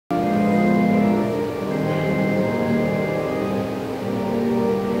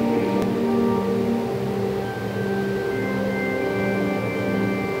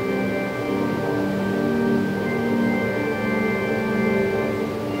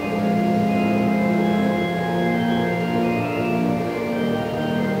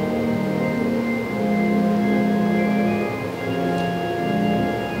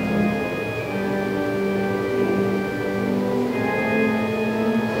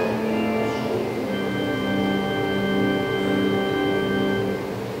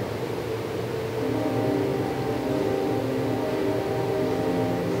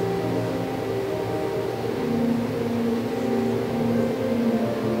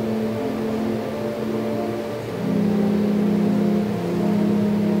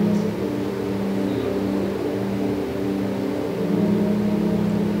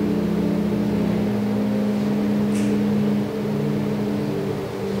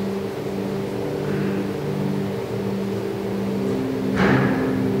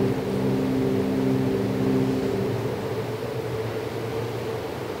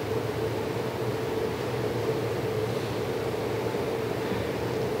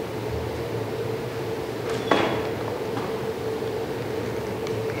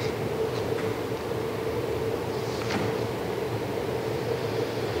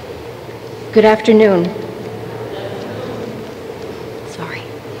Good afternoon. Sorry.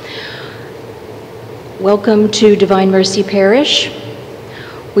 Welcome to Divine Mercy Parish.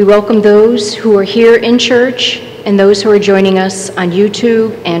 We welcome those who are here in church and those who are joining us on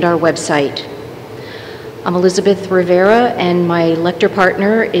YouTube and our website. I'm Elizabeth Rivera, and my lector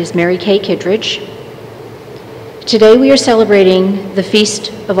partner is Mary Kay Kittredge. Today we are celebrating the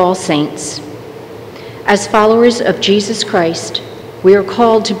Feast of All Saints. As followers of Jesus Christ, we are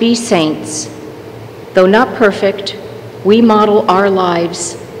called to be saints. Though not perfect, we model our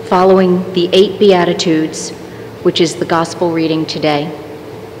lives following the 8 Beatitudes, which is the gospel reading today.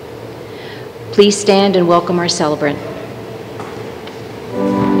 Please stand and welcome our celebrant.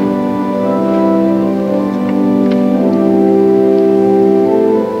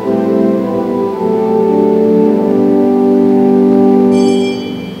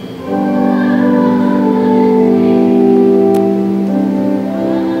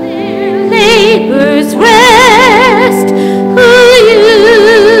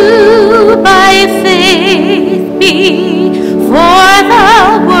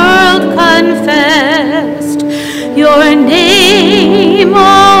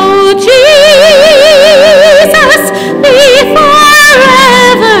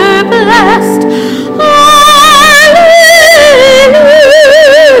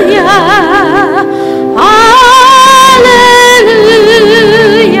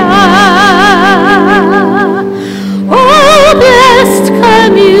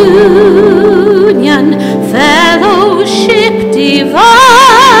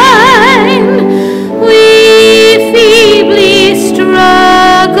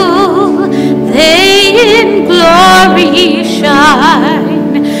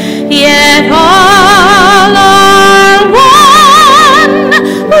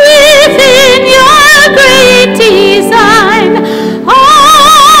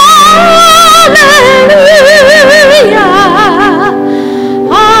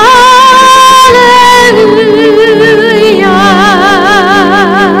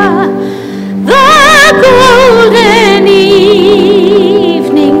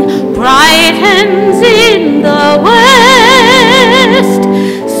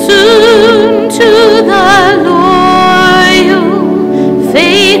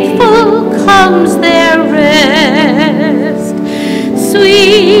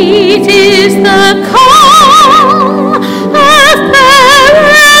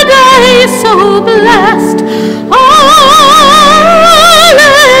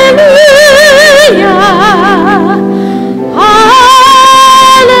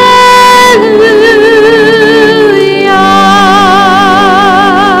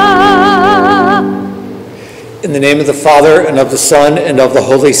 In the name of the Father, and of the Son, and of the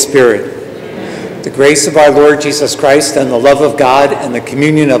Holy Spirit. The grace of our Lord Jesus Christ, and the love of God, and the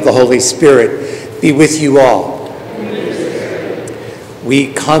communion of the Holy Spirit be with you all.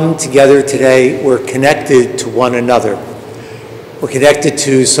 We come together today, we're connected to one another. We're connected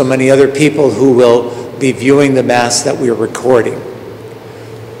to so many other people who will be viewing the Mass that we're recording.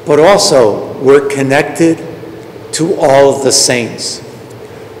 But also, we're connected to all of the saints.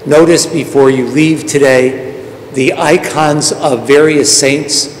 Notice before you leave today the icons of various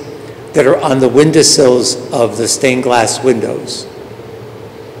saints that are on the windowsills of the stained glass windows.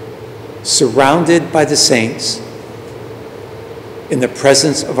 Surrounded by the saints, in the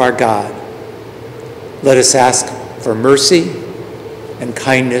presence of our God, let us ask for mercy and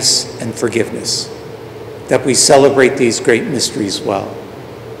kindness and forgiveness, that we celebrate these great mysteries well.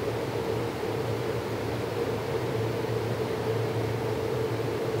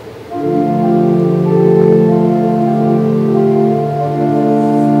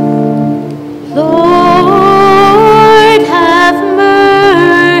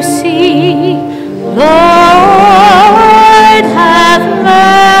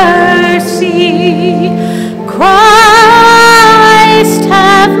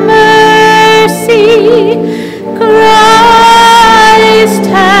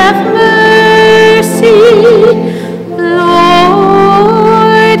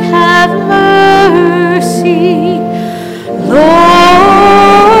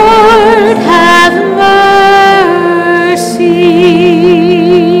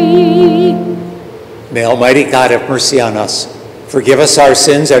 Almighty God, have mercy on us, forgive us our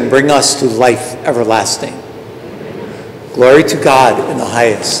sins, and bring us to life everlasting. Glory to God in the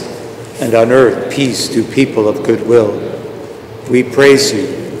highest, and on earth peace to people of good will. We praise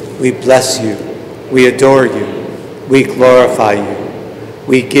you, we bless you, we adore you, we glorify you.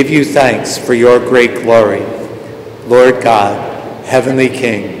 We give you thanks for your great glory. Lord God, heavenly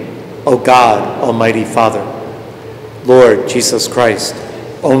King, O God, Almighty Father, Lord Jesus Christ,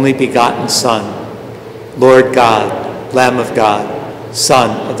 only begotten Son, Lord God, Lamb of God,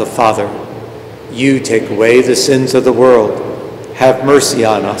 Son of the Father, you take away the sins of the world. Have mercy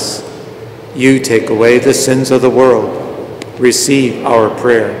on us. You take away the sins of the world. Receive our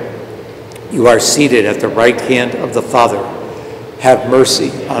prayer. You are seated at the right hand of the Father. Have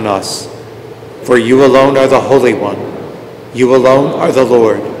mercy on us. For you alone are the Holy One. You alone are the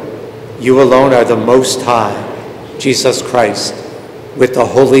Lord. You alone are the Most High, Jesus Christ, with the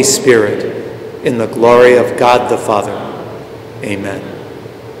Holy Spirit, in the glory of God the Father. Amen.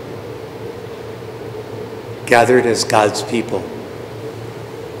 Gathered as God's people,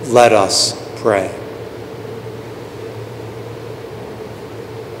 let us pray.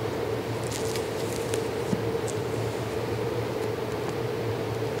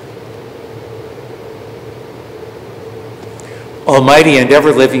 Almighty and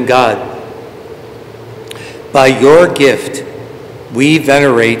ever-living God, by your gift, we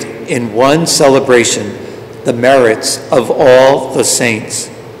venerate in one celebration the merits of all the saints.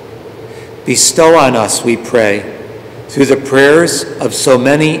 Bestow on us, we pray, through the prayers of so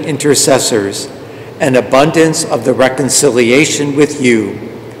many intercessors, an abundance of the reconciliation with you,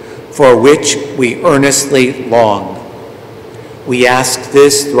 for which we earnestly long. We ask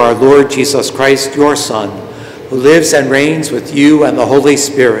this through our Lord Jesus Christ, your Son, who lives and reigns with you and the Holy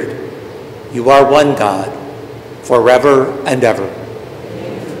Spirit. You are one God, forever and ever.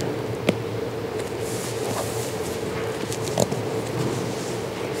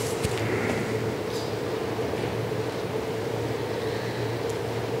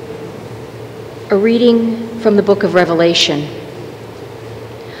 A reading from the book of Revelation.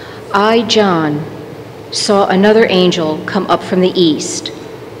 I, John, saw another angel come up from the east,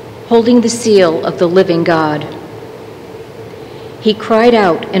 holding the seal of the living God. He cried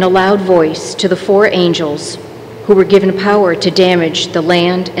out in a loud voice to the 4 angels who were given power to damage the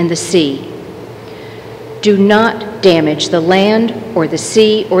land and the sea. Do not damage the land or the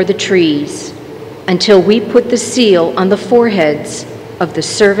sea or the trees until we put the seal on the foreheads of the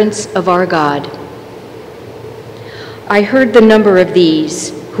servants of our God. I heard the number of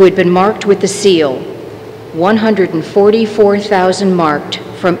these who had been marked with the seal, 144,000 marked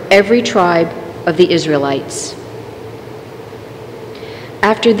from every tribe of the Israelites.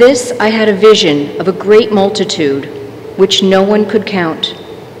 After this, I had a vision of a great multitude, which no one could count,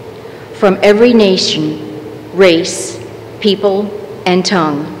 from every nation, race, people, and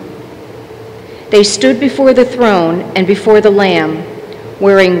tongue. They stood before the throne and before the Lamb,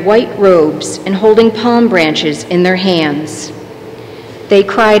 wearing white robes and holding palm branches in their hands. They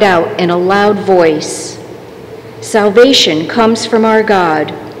cried out in a loud voice, "Salvation comes from our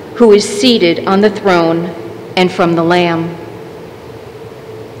God, who is seated on the throne, and from the Lamb."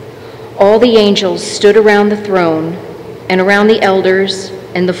 All the angels stood around the throne and around the elders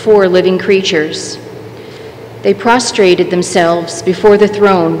and the 4 living creatures. They prostrated themselves before the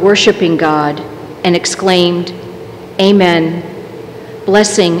throne, worshiping God, and exclaimed, "Amen.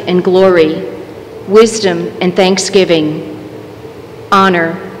 Blessing and glory, wisdom and thanksgiving,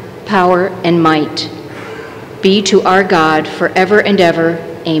 honor, power and might be to our God forever and ever.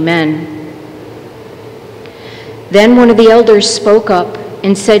 Amen." Then one of the elders spoke up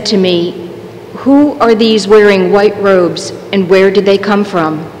and said to me, "Who are these wearing white robes, and where did they come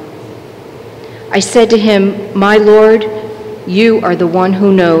from?" I said to him, "My Lord, you are the one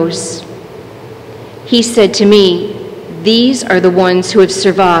who knows." He said to me, "These are the ones who have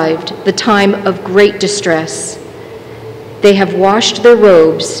survived the time of great distress. They have washed their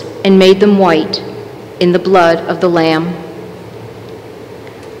robes and made them white in the blood of the Lamb."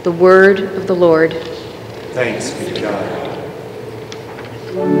 The word of the Lord. Thanks be to God.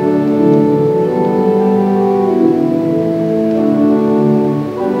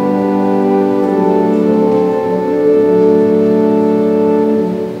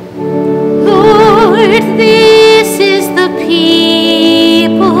 This is the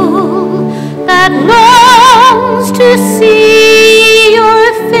people that longs to see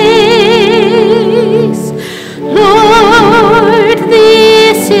your face. Lord,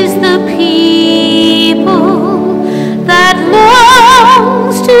 this is the people that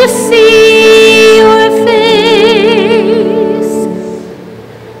longs to see your face.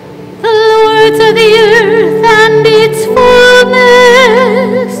 The lords of the earth and its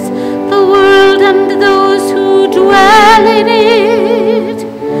fullness, the world and those who dwell in it.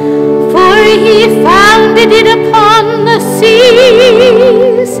 For he founded it upon the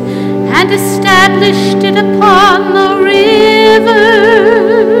seas and established it upon the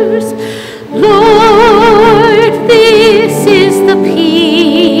rivers. Lord, this is the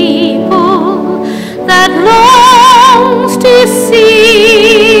people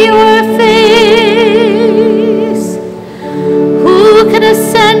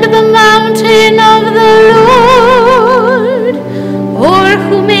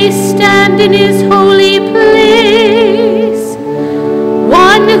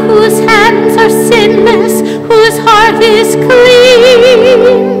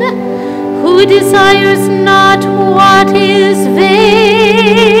what is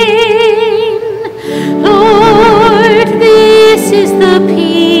vain. Lord, this is the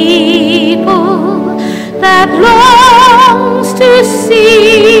people that longs to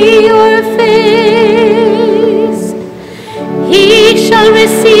see your face. He shall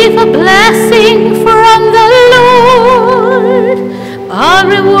receive a blessing from the Lord, a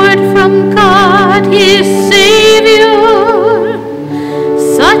reward from God his Savior.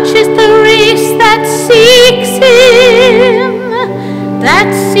 Such is the race that seeks him, that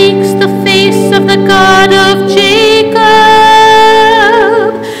seeks the face of the God of Jacob.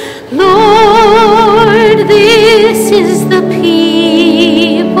 Lord, this is the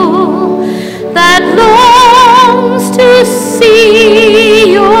people that longs to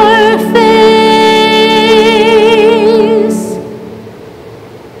see your face.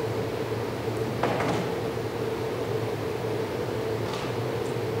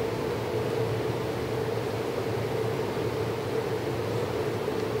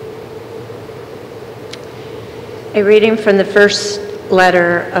 A reading from the first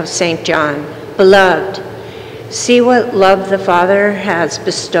letter of St. John. Beloved, see what love the Father has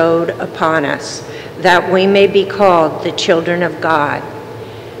bestowed upon us, that we may be called the children of God.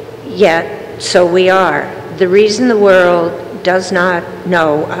 Yet, so we are. The reason the world does not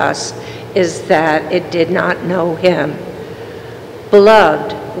know us is that it did not know him.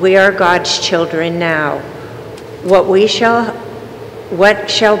 Beloved, we are God's children now. What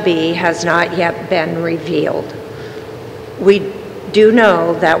shall be has not yet been revealed. We do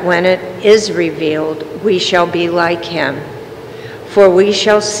know that when it is revealed, we shall be like him, for we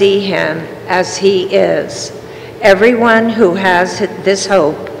shall see him as he is. Everyone who has this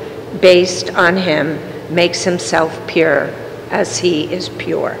hope based on him makes himself pure, as he is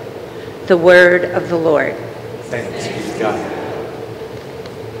pure. The word of the Lord. Thanks be to God.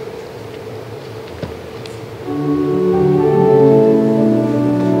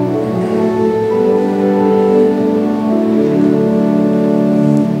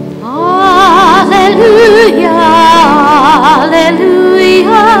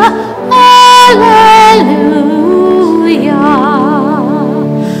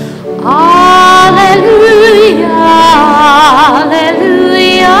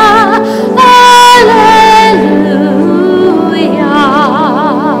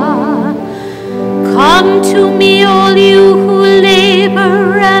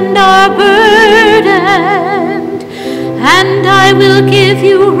 I will give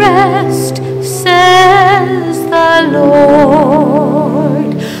you rest, says the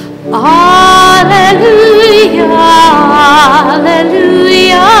Lord. Alleluia,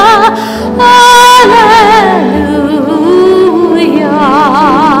 alleluia, alleluia.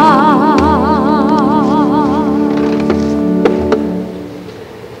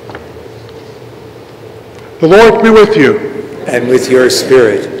 The Lord be with you. And with your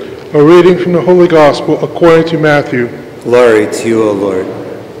spirit. A reading from the Holy Gospel according to Matthew. Glory to you, O Lord.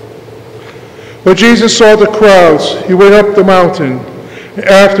 When Jesus saw the crowds, he went up the mountain. And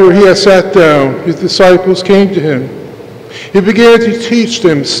after he had sat down, his disciples came to him. He began to teach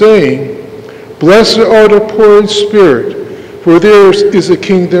them, saying, Blessed are the poor in spirit, for theirs is the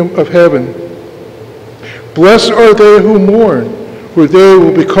kingdom of heaven. Blessed are they who mourn, for they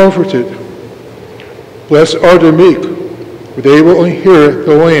will be comforted. Blessed are the meek, for they will inherit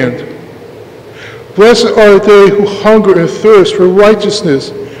the land. Blessed are they who hunger and thirst for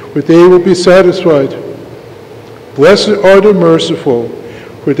righteousness, for they will be satisfied. Blessed are the merciful,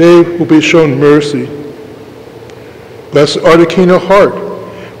 for they will be shown mercy. Blessed are the keen of heart,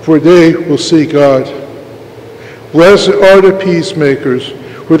 for they will see God. Blessed are the peacemakers,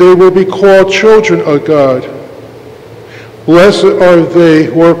 for they will be called children of God. Blessed are they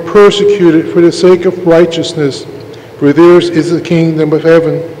who are persecuted for the sake of righteousness, for theirs is the kingdom of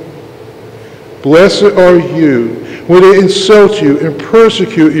heaven. Blessed are you when they insult you and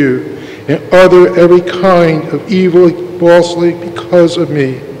persecute you and utter every kind of evil falsely because of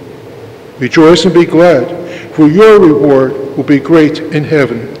me. Rejoice and be glad, for your reward will be great in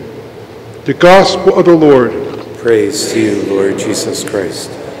heaven. The Gospel of the Lord. Praise to you, Lord Jesus Christ.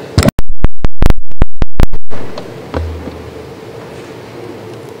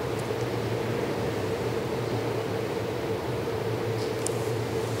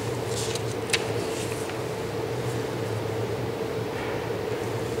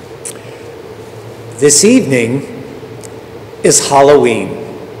 This evening is Halloween.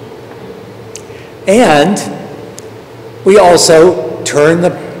 And we also turn the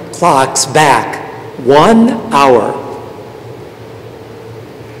clocks back 1 hour.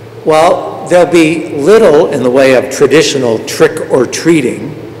 Well, there'll be little in the way of traditional trick or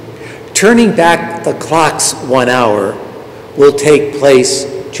treating. Turning back back the clocks 1 hour will take place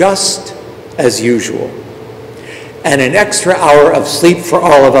just as usual. And an extra hour of sleep for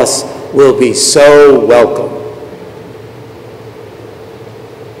all of us will be so welcome.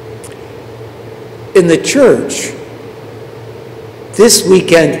 In the church, this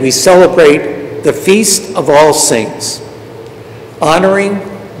weekend we celebrate the Feast of All Saints, honoring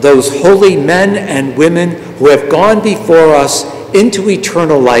those holy men and women who have gone before us into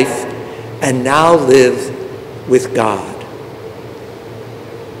eternal life and now live with God.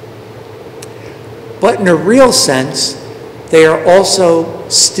 But in a real sense, they are also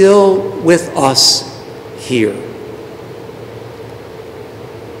still with us here.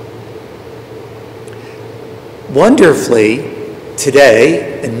 Wonderfully,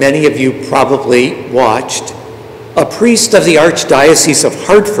 today, and many of you probably watched, a priest of the Archdiocese of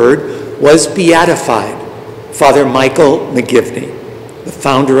Hartford was beatified, Father Michael McGivney, the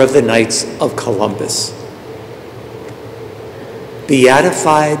founder of the Knights of Columbus.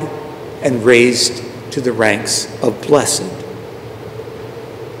 Beatified and raised to the ranks of blessed.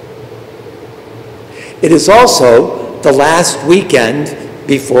 It is also the last weekend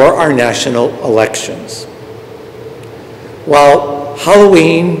before our national elections. While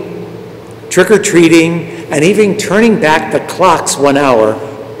Halloween, trick-or-treating, and even turning back the clocks 1 hour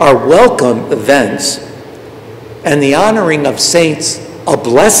are welcome events, and the honoring of saints a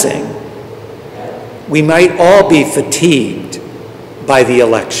blessing, we might all be fatigued by the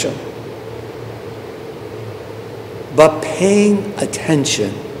election. But paying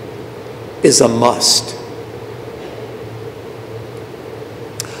attention is a must.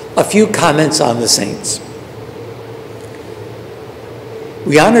 A few comments on the saints.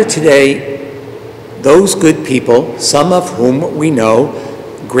 We honor today those good people, some of whom we know,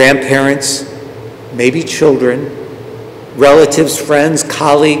 grandparents, maybe children, relatives, friends,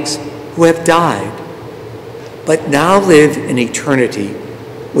 colleagues, who have died, but now live in eternity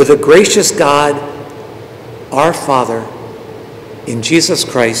with a gracious God, our Father, in Jesus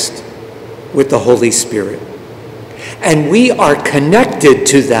Christ, with the Holy Spirit. And we are connected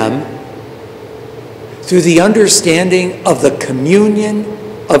to them through the understanding of the communion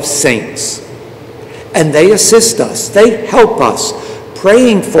of saints. And they assist us, they help us,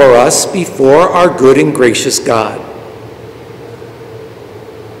 praying for us before our good and gracious God.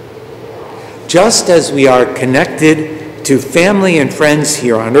 Just as we are connected to family and friends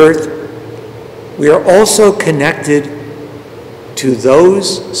here on earth, we are also connected to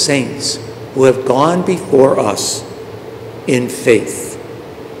those saints who have gone before us in faith.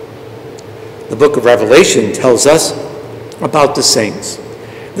 The book of Revelation tells us about the saints,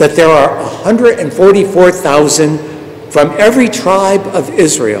 that there are 144,000 from every tribe of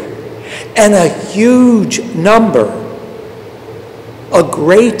Israel, and a huge number, a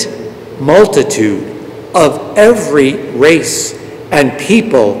great multitude of every race and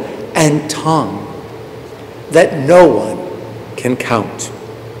people and tongue that no one can count.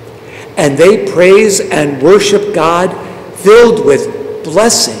 And they praise and worship God, filled with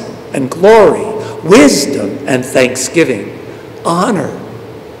blessing and glory, wisdom and thanksgiving, honor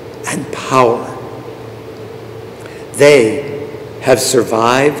and power. They have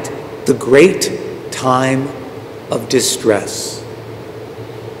survived the great time of distress.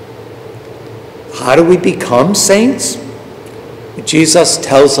 How do we become saints? Jesus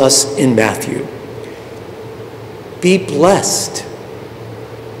tells us in Matthew, be blessed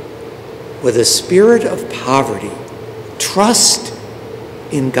with a spirit of poverty. Trust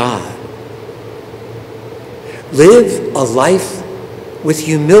in God. Live a life with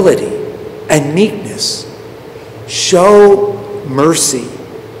humility and meekness. Show mercy.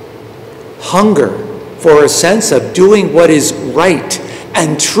 Hunger for a sense of doing what is right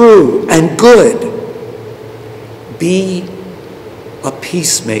and true and good. Be a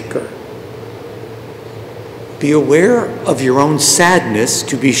peacemaker. Be aware of your own sadness,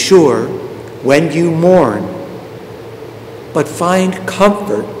 to be sure, when you mourn, but find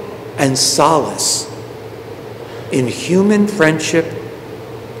comfort and solace in human friendship,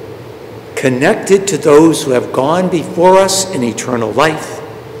 connected to those who have gone before us in eternal life,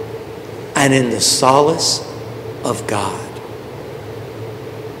 and in the solace of God.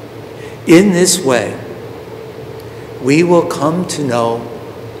 In this way, we will come to know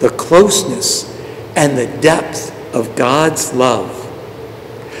the closeness and the depth of God's love,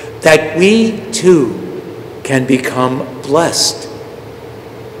 that we too can become blessed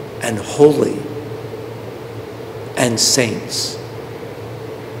and holy and saints.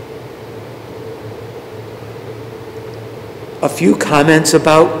 A few comments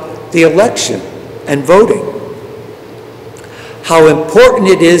about the election and voting. how important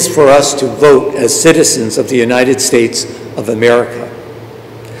it is for us to vote as citizens of the United States of America.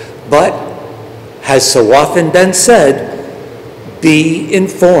 But, has so often been said, be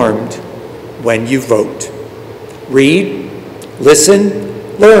informed when you vote. Read,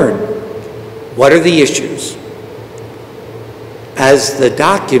 listen, learn. What are the issues? As the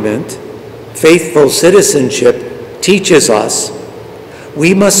document, Faithful Citizenship, teaches us,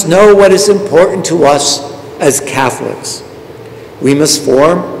 we must know what is important to us as Catholics. We must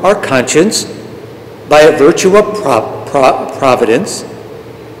form our conscience by a virtue of prudence,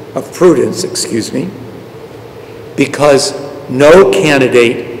 because no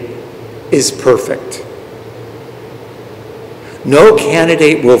candidate is perfect. No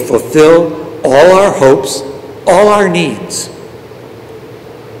candidate will fulfill all our hopes, all our needs.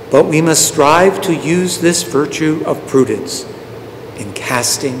 But we must strive to use this virtue of prudence in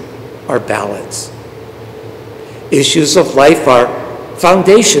casting our ballots. Issues of life are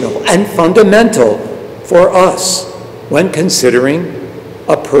foundational and fundamental for us when considering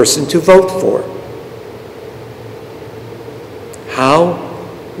a person to vote for. How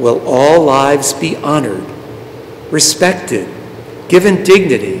will all lives be honored, respected, given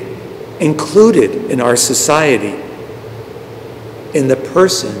dignity, included in our society, in the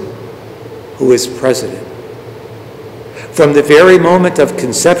person who is president? From the very moment of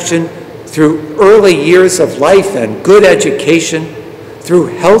conception, through early years of life and good education, through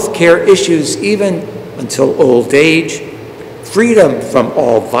health care issues even until old age, freedom from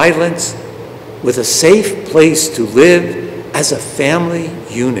all violence, with a safe place to live as a family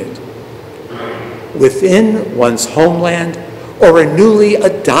unit, within one's homeland or a newly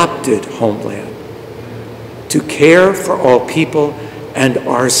adopted homeland, to care for all people and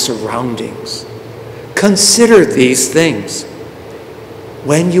our surroundings. Consider these things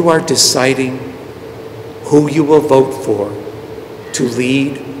when you are deciding who you will vote for to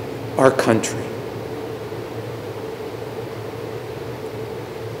lead our country.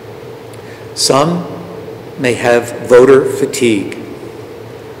 Some may have voter fatigue,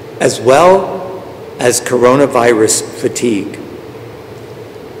 as well as coronavirus fatigue.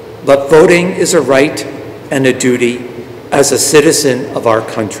 But voting is a right and a duty as a citizen of our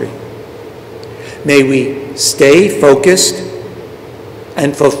country. May we stay focused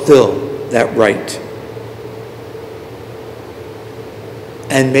and fulfill that right.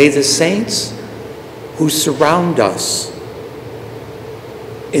 And may the saints who surround us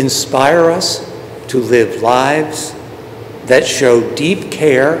inspire us to live lives that show deep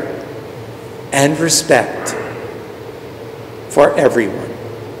care and respect for everyone.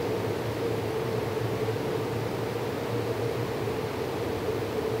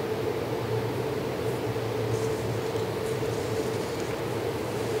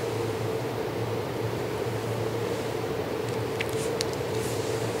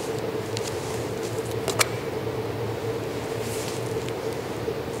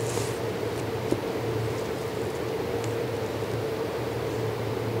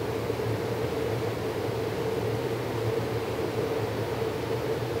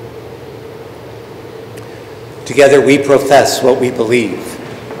 Together we profess what we believe.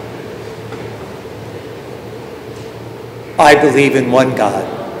 I believe in one God,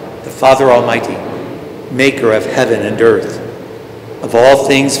 the Father Almighty, maker of heaven and earth, of all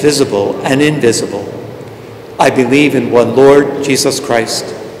things visible and invisible. I believe in one Lord Jesus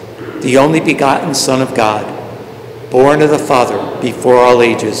Christ, the only begotten Son of God, born of the Father before all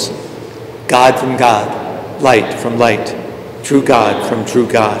ages, God from God, light from light, true God from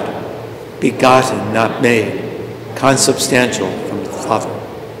true God, begotten, not made, consubstantial from the Father.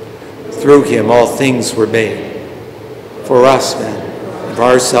 Through him all things were made. For us, then, and for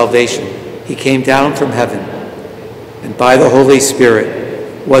our salvation, he came down from heaven, and by the Holy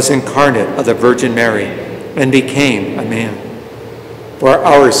Spirit was incarnate of the Virgin Mary, and became a man. For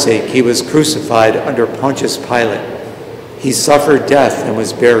our sake he was crucified under Pontius Pilate. He suffered death and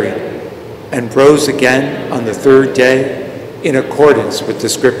was buried, and rose again on the third day in accordance with the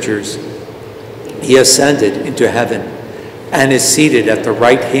Scriptures. He ascended into heaven and is seated at the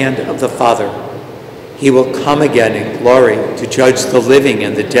right hand of the Father. He will come again in glory to judge the living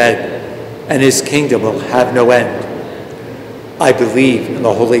and the dead, and his kingdom will have no end. I believe in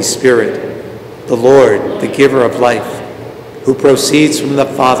the Holy Spirit, the Lord, the giver of life, who proceeds from the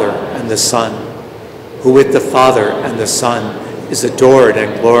Father and the Son, who with the Father and the Son is adored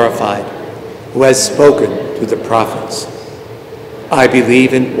and glorified, who has spoken through the prophets. I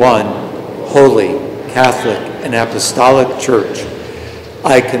believe in one holy, Catholic, and Apostolic Church.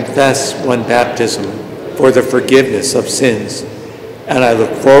 I confess one baptism for the forgiveness of sins, and I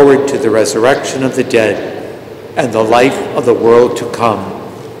look forward to the resurrection of the dead and the life of the world to come.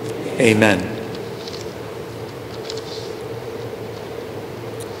 Amen.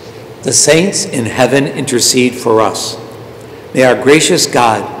 The saints in heaven intercede for us. May our gracious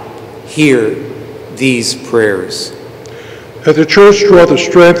God hear these prayers. As the Church draw the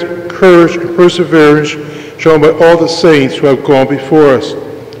strength, courage, and perseverance shown by all the saints who have gone before us,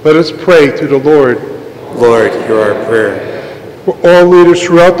 let us pray to the Lord. Lord, hear our prayer. For all leaders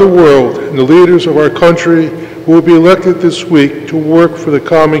throughout the world and the leaders of our country who will be elected this week to work for the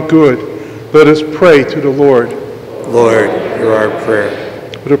common good, let us pray to the Lord. Lord, hear our prayer.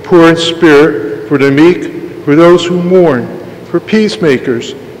 For the poor in spirit, for the meek, for those who mourn, for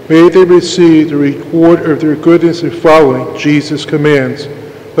peacemakers, may they receive the reward of their goodness in following Jesus' commands.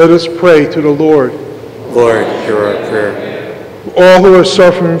 Let us pray to the Lord. Lord, hear our prayer. For all who are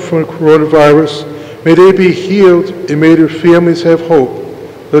suffering from coronavirus, may they be healed and may their families have hope.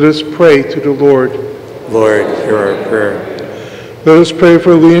 Let us pray to the Lord. Lord, hear our prayer. Let us pray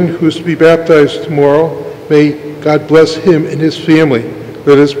for Leon, who is to be baptized tomorrow. May God bless him and his family.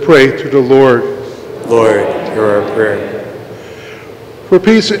 Let us pray to the Lord. Lord, hear our prayer. For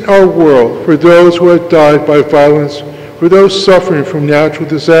peace in our world, for those who have died by violence, for those suffering from natural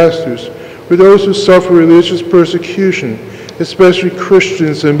disasters, for those who suffer religious persecution, especially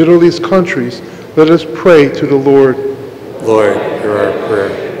Christians in Middle East countries, let us pray to the Lord. Lord, hear our prayer.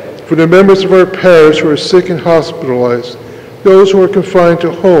 For the members of our parish who are sick and hospitalized, those who are confined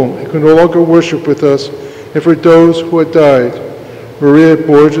to home and can no longer worship with us, and for those who have died, Maria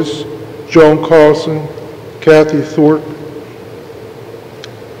Borges, Joan Carlson, Kathy Thorpe.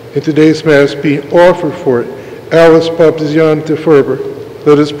 In today's Mass being offered for it, Alice Papazian de Ferber.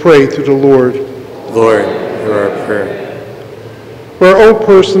 Let us pray to the Lord. Lord, hear our prayer. For our own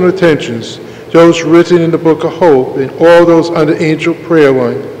personal intentions, those written in the Book of Hope, and all those on the angel prayer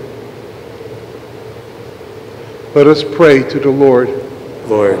line, let us pray to the Lord.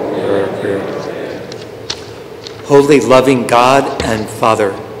 Lord, hear our prayer. Holy, loving God and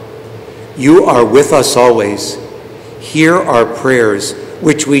Father, you are with us always. Hear our prayers,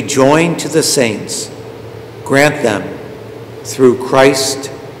 which we join to the saints. Grant them through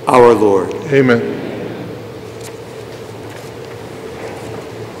Christ our Lord. Amen.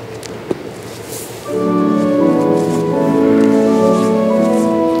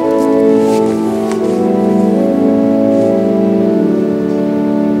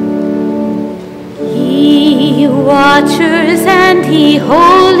 Ye watchers and ye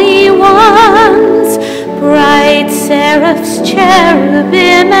holy ones, bright seraphs,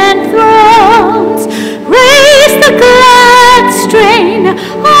 cherubim, and thrones, raise the glad strain,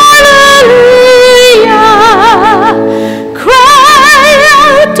 hallelujah. Cry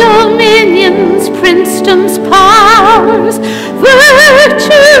out dominions, princedoms, powers,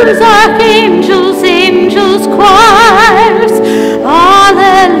 virtues, archangels, angels, choirs,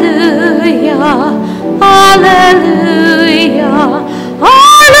 hallelujah, hallelujah,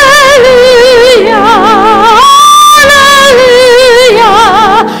 hallelujah, hallelujah,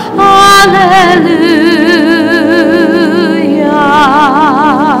 hallelujah.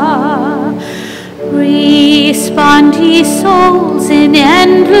 Respond, ye souls, in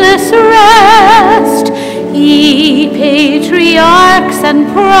endless rest, ye patriarchs and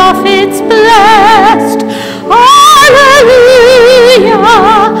prophets blessed. Hallelujah,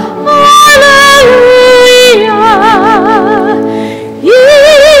 hallelujah. Ye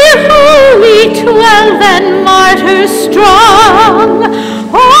holy 12 and martyrs strong,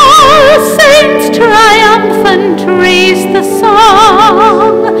 all saints triumphant raise the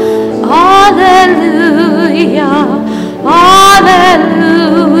song. Hallelujah, hallelujah,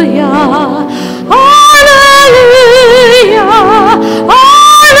 hallelujah,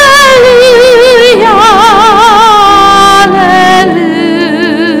 hallelujah,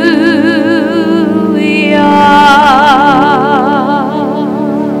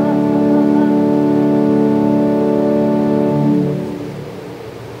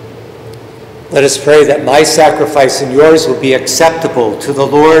 Let us pray that my sacrifice and yours will be acceptable to the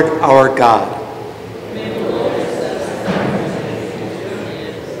Lord our God.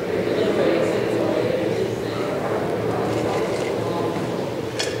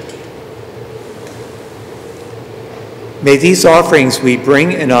 May these offerings we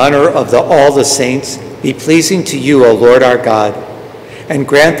bring in honor of all the saints be pleasing to you, O Lord our God, and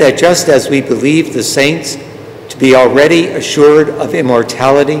grant that just as we believe the saints to be already assured of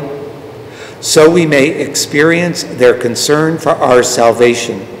immortality, so we may experience their concern for our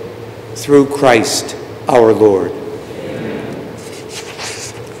salvation through Christ our Lord. Amen.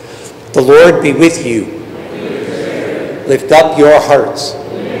 The Lord be with you. Lift up your hearts.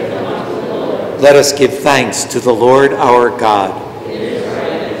 let us give thanks to the Lord our God.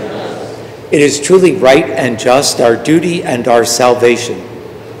 It is truly right and just, our duty and our salvation,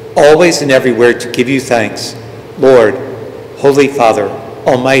 always and everywhere to give you thanks, Lord, Holy Father,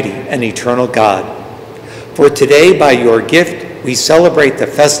 Almighty and eternal God. For today, by your gift, we celebrate the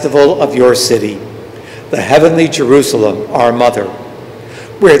festival of your city, the heavenly Jerusalem, our mother,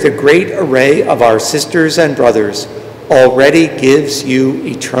 where the great array of our sisters and brothers already gives you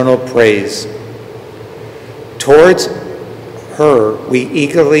eternal praise. Towards her we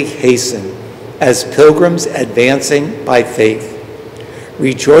eagerly hasten, as pilgrims advancing by faith,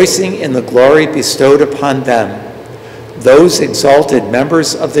 rejoicing in the glory bestowed upon them, those exalted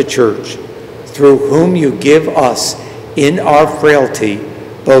members of the Church, through whom you give us in our frailty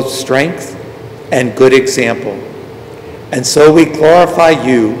both strength and good example. And so we glorify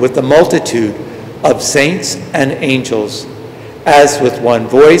you with the multitude of saints and angels, as with one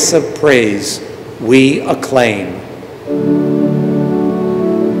voice of praise we acclaim.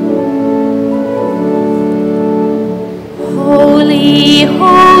 Holy,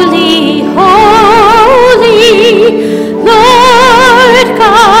 holy, holy, Lord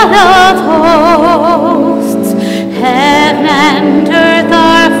God of hosts, heaven and earth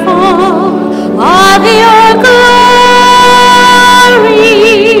are full of your glory.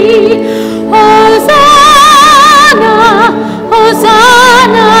 Hosanna,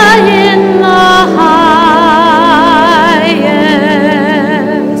 Hosanna in the highest.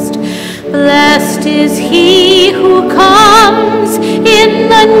 Blessed is he who comes in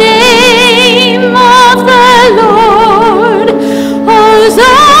the name of the Lord.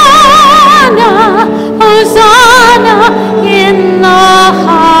 Hosanna, Hosanna in the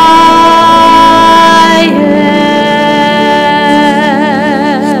highest.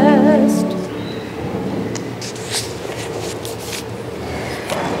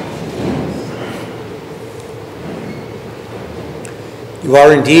 You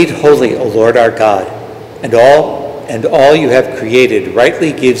are indeed holy, O Lord our God, and all you have created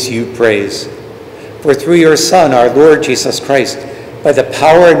rightly gives you praise. For through your Son, our Lord Jesus Christ, by the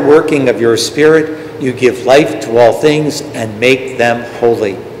power and working of your Spirit, you give life to all things and make them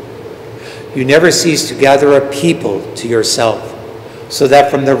holy. You never cease to gather a people to yourself, so that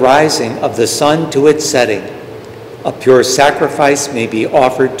from the rising of the sun to its setting, a pure sacrifice may be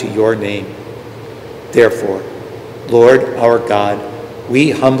offered to your name. Therefore, Lord our God,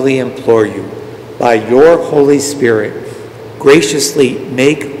 we humbly implore you, by your Holy Spirit, graciously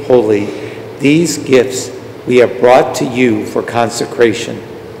make holy these gifts we have brought to you for consecration,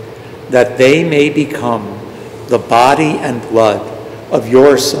 that they may become the body and blood of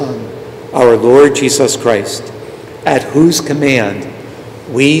your Son, our Lord Jesus Christ, at whose command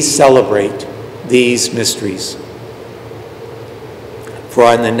we celebrate these mysteries. For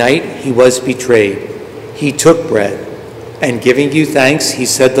on the night he was betrayed, he took bread, and giving you thanks, he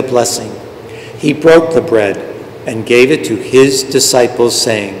said the blessing. He broke the bread and gave it to his disciples,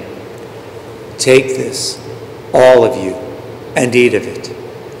 saying, "Take this, all of you, and eat of it.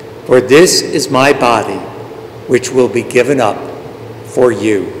 For this is my body, which will be given up for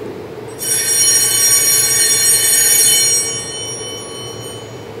you."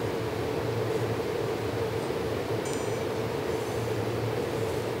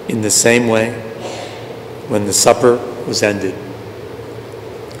 In the same way, when the supper was ended,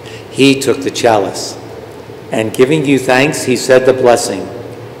 he took the chalice, and giving you thanks, he said the blessing,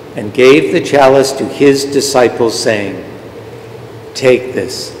 and gave the chalice to his disciples, saying, "Take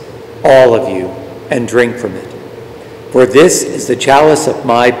this, all of you, and drink from it. For this is the chalice of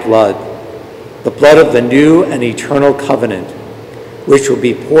my blood, the blood of the new and eternal covenant, which will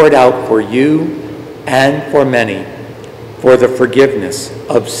be poured out for you and for many, for the forgiveness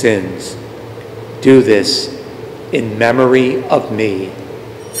of sins. Do this in memory of me."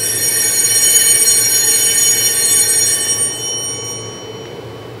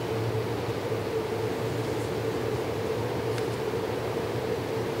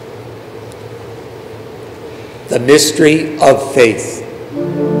 The mystery of faith.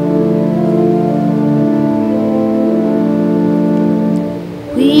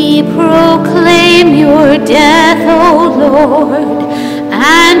 We proclaim your death, O Lord,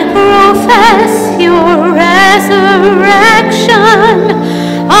 and profess your resurrection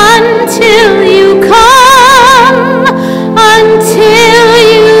until you come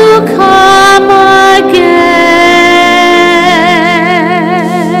again.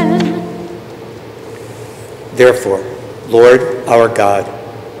 Therefore, Lord our God,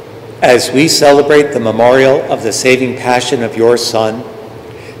 as we celebrate the memorial of the saving passion of your Son,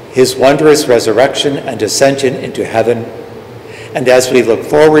 his wondrous resurrection and ascension into heaven, And as we look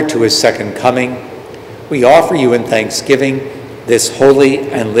forward to his second coming, we offer you in thanksgiving this holy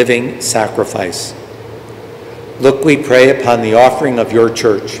and living sacrifice. Look, we pray, upon the offering of your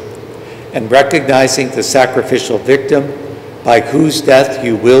church, and recognizing the sacrificial victim by whose death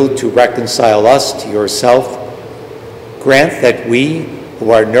you willed to reconcile us to yourself, grant that we,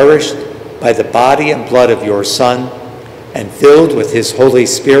 who are nourished by the body and blood of your Son and filled with his Holy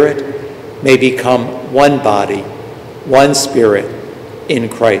Spirit, may become one body, one spirit in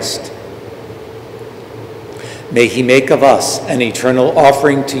Christ. May he make of us an eternal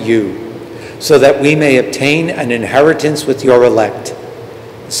offering to you, so that we may obtain an inheritance with your elect,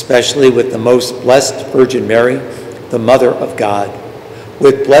 especially with the most blessed Virgin Mary, the Mother of God,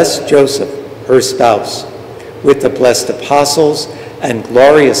 with blessed Joseph, her spouse, with the blessed apostles and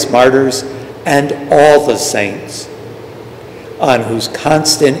glorious martyrs, and all the saints, on whose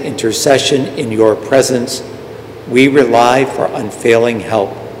constant intercession in your presence we rely for unfailing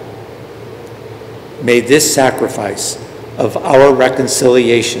help. May this sacrifice of our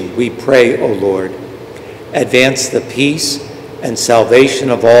reconciliation, we pray, O Lord, advance the peace and salvation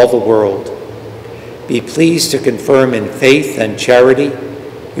of all the world. Be pleased to confirm in faith and charity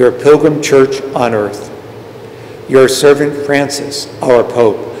your pilgrim church on earth. Your servant Francis, our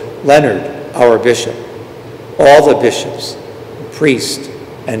Pope, Leonard, our bishop, all the bishops, priests,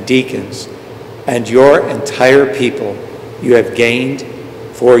 and deacons, and your entire people you have gained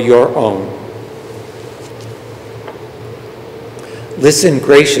for your own. Listen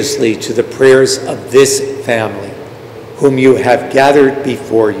graciously to the prayers of this family, whom you have gathered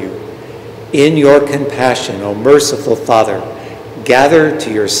before you. In your compassion, O merciful Father, gather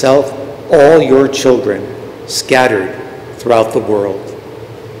to yourself all your children scattered throughout the world.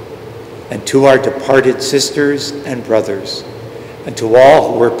 And to our departed sisters and brothers, and to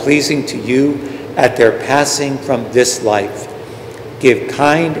all who were pleasing to you at their passing from this life, give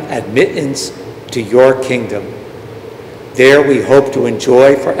kind admittance to your kingdom. There we hope to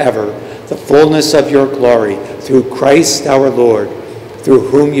enjoy forever the fullness of your glory through Christ our Lord, through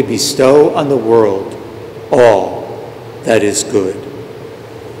whom you bestow on the world all that is good.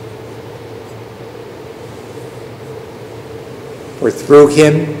 For through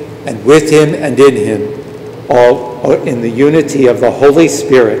him and with him and in him, all in the unity of the Holy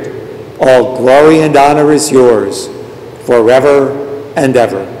Spirit, all glory and honor is yours forever and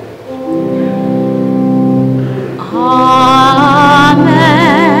ever. Amen,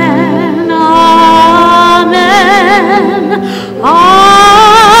 amen, amen.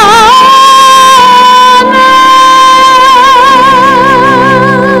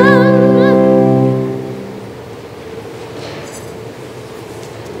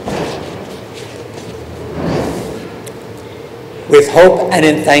 With hope and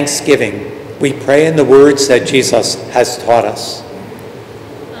in thanksgiving, we pray in the words that Jesus has taught us.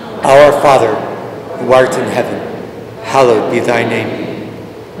 Our Father, who art in heaven, hallowed be thy name.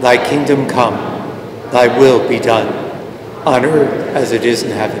 Thy kingdom come, thy will be done, on earth as it is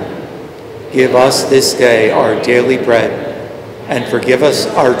in heaven. Give us this day our daily bread, and forgive us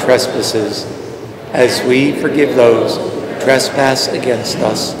our trespasses, as we forgive those who trespass against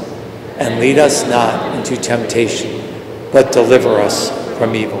us. And lead us not into temptation, but deliver us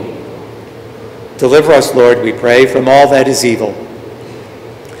from evil. Deliver us, Lord, we pray, from all that is evil.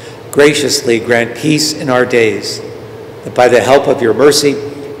 Graciously grant peace in our days, that by the help of your mercy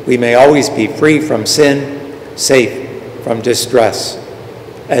we may always be free from sin, safe from distress,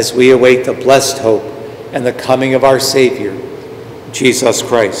 as we await the blessed hope and the coming of our Savior, Jesus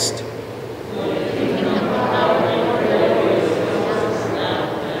Christ.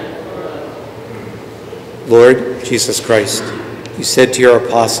 Lord Jesus Christ, you said to your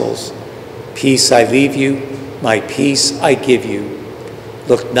apostles, "Peace I leave you, my peace I give you.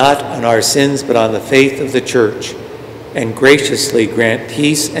 Look not on our sins, but on the faith of the Church, and graciously grant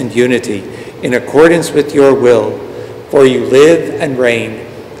peace and unity in accordance with your will, for you live and reign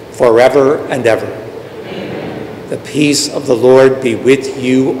forever and ever." Amen. The peace of the Lord be with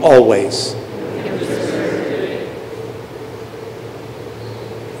you always.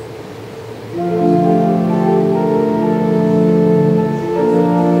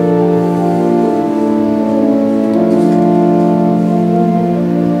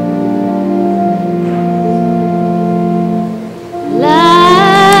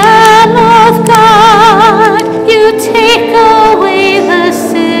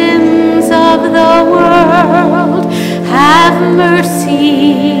 Have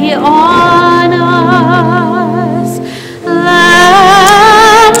mercy on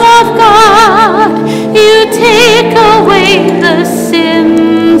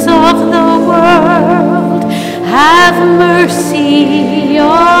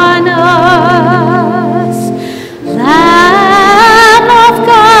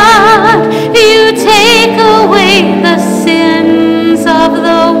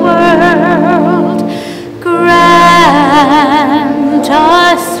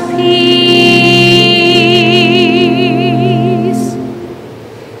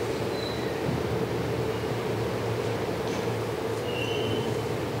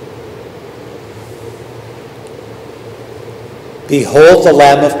Behold the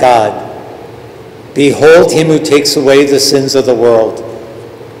Lamb of God. Behold him who takes away the sins of the world.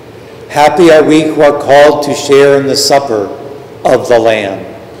 Happy are we who are called to share in the supper of the Lamb.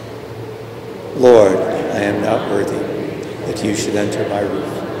 Lord, I am not worthy that you should enter my roof,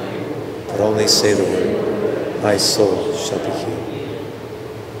 but only say the word, my soul shall be healed.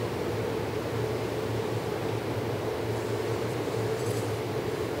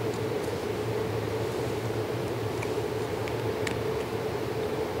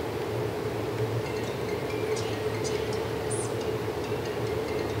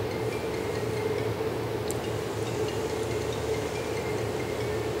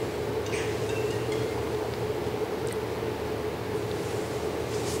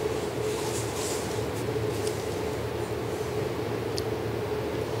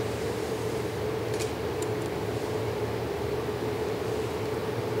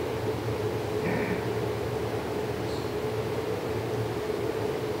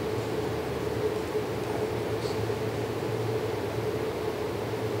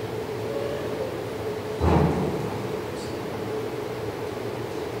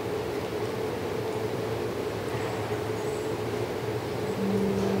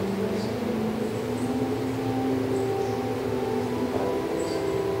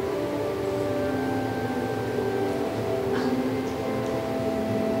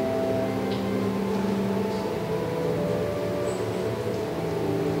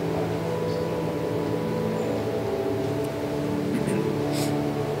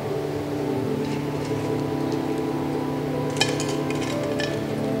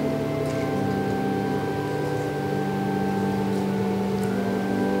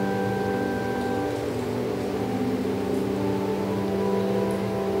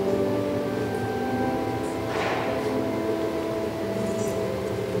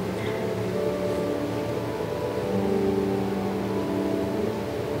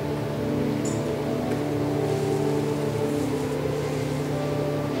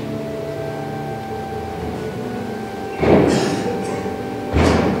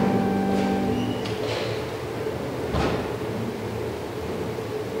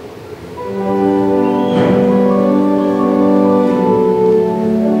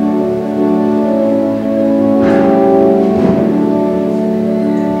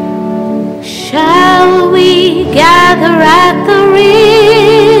 Gather at the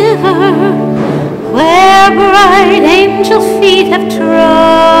river where bright angel feet have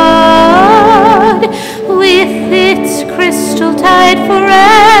trod, with its crystal tide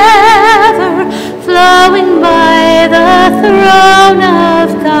forever flowing by the throne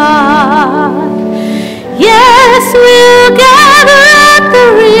of God. Yes, we'll gather at the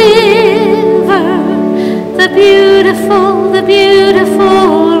river, the beautiful river.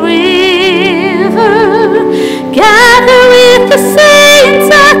 Gather with the saints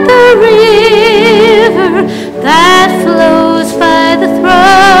at the river that flows by the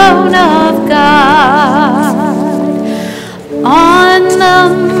throne of God. On the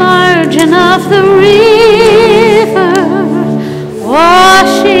margin of the river,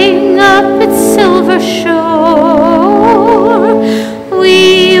 washing up its silver shore,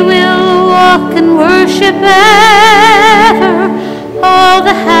 we will walk and worship ever all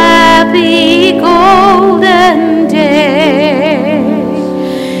the happy golden day.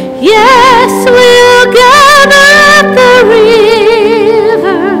 Yes, we'll gather at the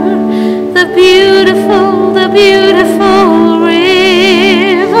river, the beautiful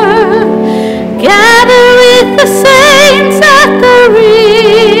river. Gather with the saints at the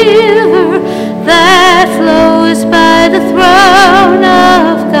river that flows by the throne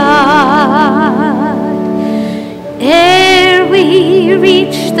of God. Ere we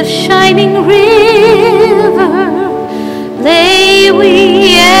reach the shining river, lay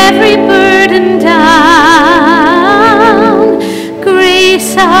we every burden down.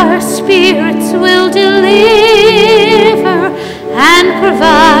 Grace our spirits will deliver and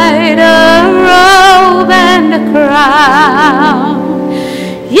provide a robe and a crown.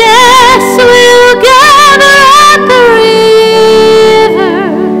 Yes, we'll gather at the river,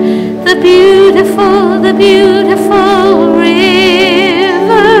 the beautiful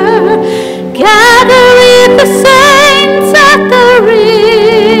river. Gather with the saints at the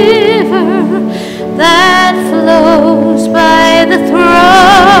river that flows by the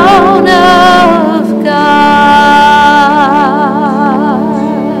throne of God.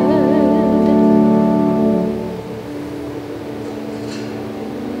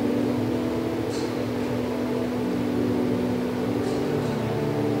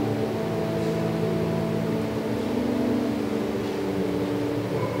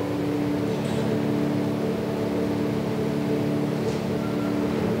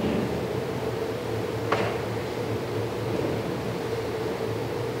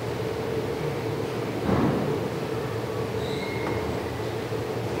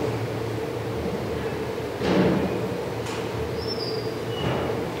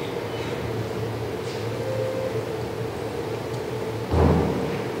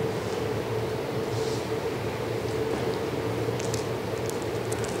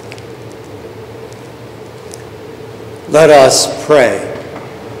 Let us pray.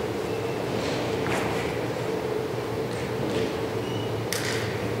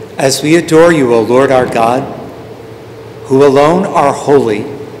 As we adore you, O Lord our God, who alone are holy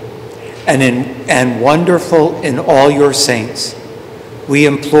and wonderful in all your saints, we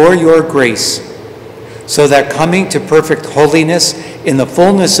implore your grace, so that coming to perfect holiness in the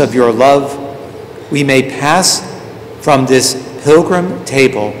fullness of your love, we may pass from this pilgrim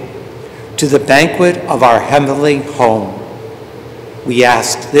table to the banquet of our heavenly home. We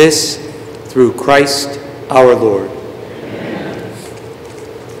ask this through Christ our Lord. Amen.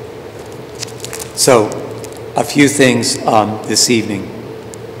 So, a few things this evening.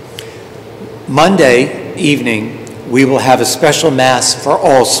 Monday evening, we will have a special Mass for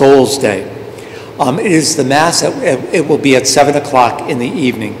All Souls Day. It is the Mass, it will be at 7 o'clock in the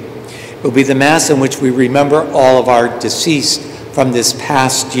evening. It will be the Mass in which we remember all of our deceased from this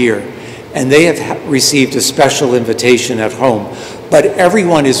past year. And they have received a special invitation at home. But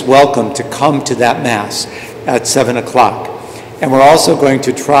everyone is welcome to come to that Mass at 7 o'clock. And we're also going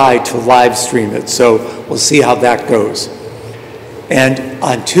to try to live stream it, so we'll see how that goes. And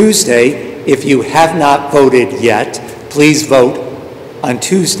on Tuesday, if you have not voted yet, please vote on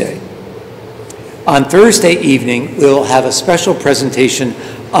Tuesday. On Thursday evening, we'll have a special presentation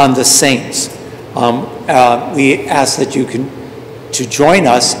on the saints. We ask that you can to join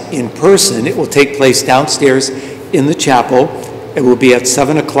us in person. It will take place downstairs in the chapel. It will be at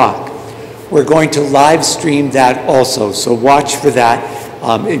 7 o'clock. We're going to live stream that also, so watch for that.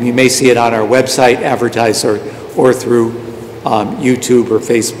 And you may see it on our website, advertised, or through YouTube or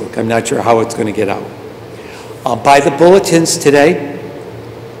Facebook. I'm not sure how it's going to get out. By the bulletins today,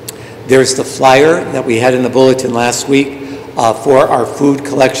 there's the flyer that we had in the bulletin last week for our food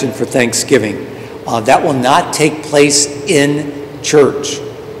collection for Thanksgiving. That will not take place in church,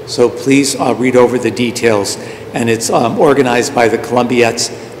 so please read over the details. And it's organized by the Columbiettes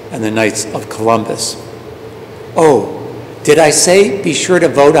and the Knights of Columbus. Oh, did I say be sure to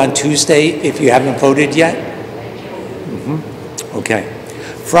vote on Tuesday if you haven't voted yet? Okay.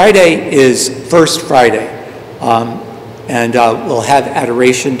 Friday is First Friday, and we'll have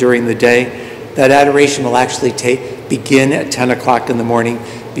adoration during the day. That adoration will actually begin at 10 o'clock in the morning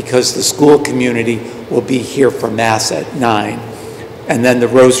because the school community will be here for Mass at 9. And then the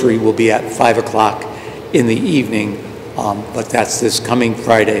rosary will be at 5 o'clock in the evening, but that's this coming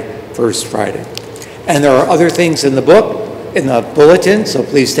Friday, First Friday. And there are other things in the book, in the bulletin, so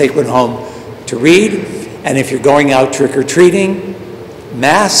please take one home to read. And if you're going out trick-or-treating,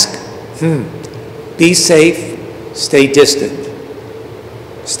 mask, be safe, stay distant,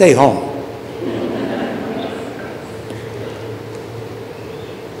 stay home.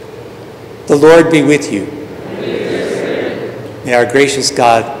 The Lord be with you. May our gracious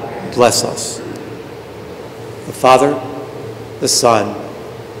God bless us. The Father, the Son,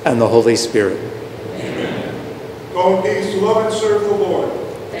 and the Holy Spirit. Amen. Go in peace to love and serve the Lord.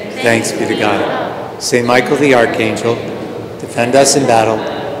 Thanks be to God. Saint Michael the Archangel, defend us in battle.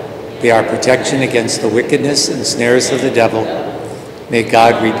 Be our protection against the wickedness and snares of the devil. May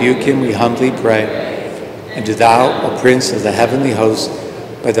God rebuke him, we humbly pray. And do thou, O Prince of the heavenly host,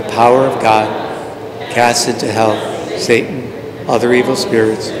 by the power of God, cast into hell Satan, other evil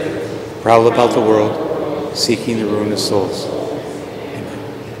spirits, prowl about the world, seeking the ruin of souls. Amen.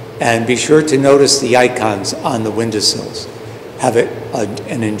 And be sure to notice the icons on the windowsills. Have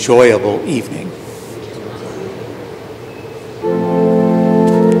an enjoyable evening.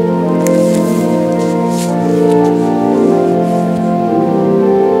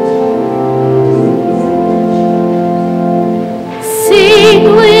 Sing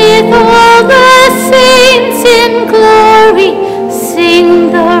with all the saints in glory. Sing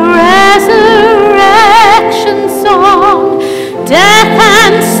the resurrection song. Death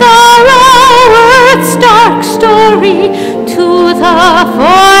and sorrow, earth's dark story, to the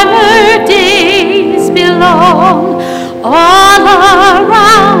former days belong. All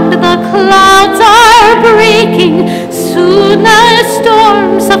around the clouds are breaking, soon the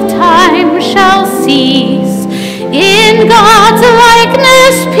storms of time shall cease. In God's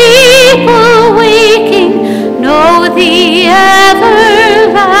likeness people waking, know the everlasting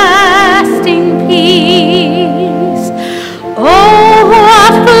peace. Oh,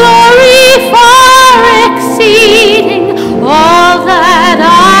 what glory far exceeding all that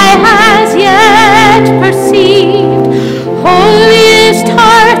eye has yet perceived. Holiest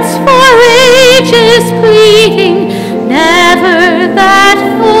hearts for ages pleading, never that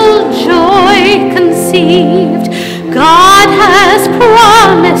full joy conceived. God has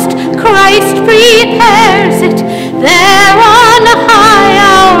promised, Christ prepares it, there on high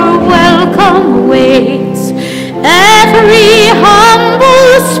our welcome way.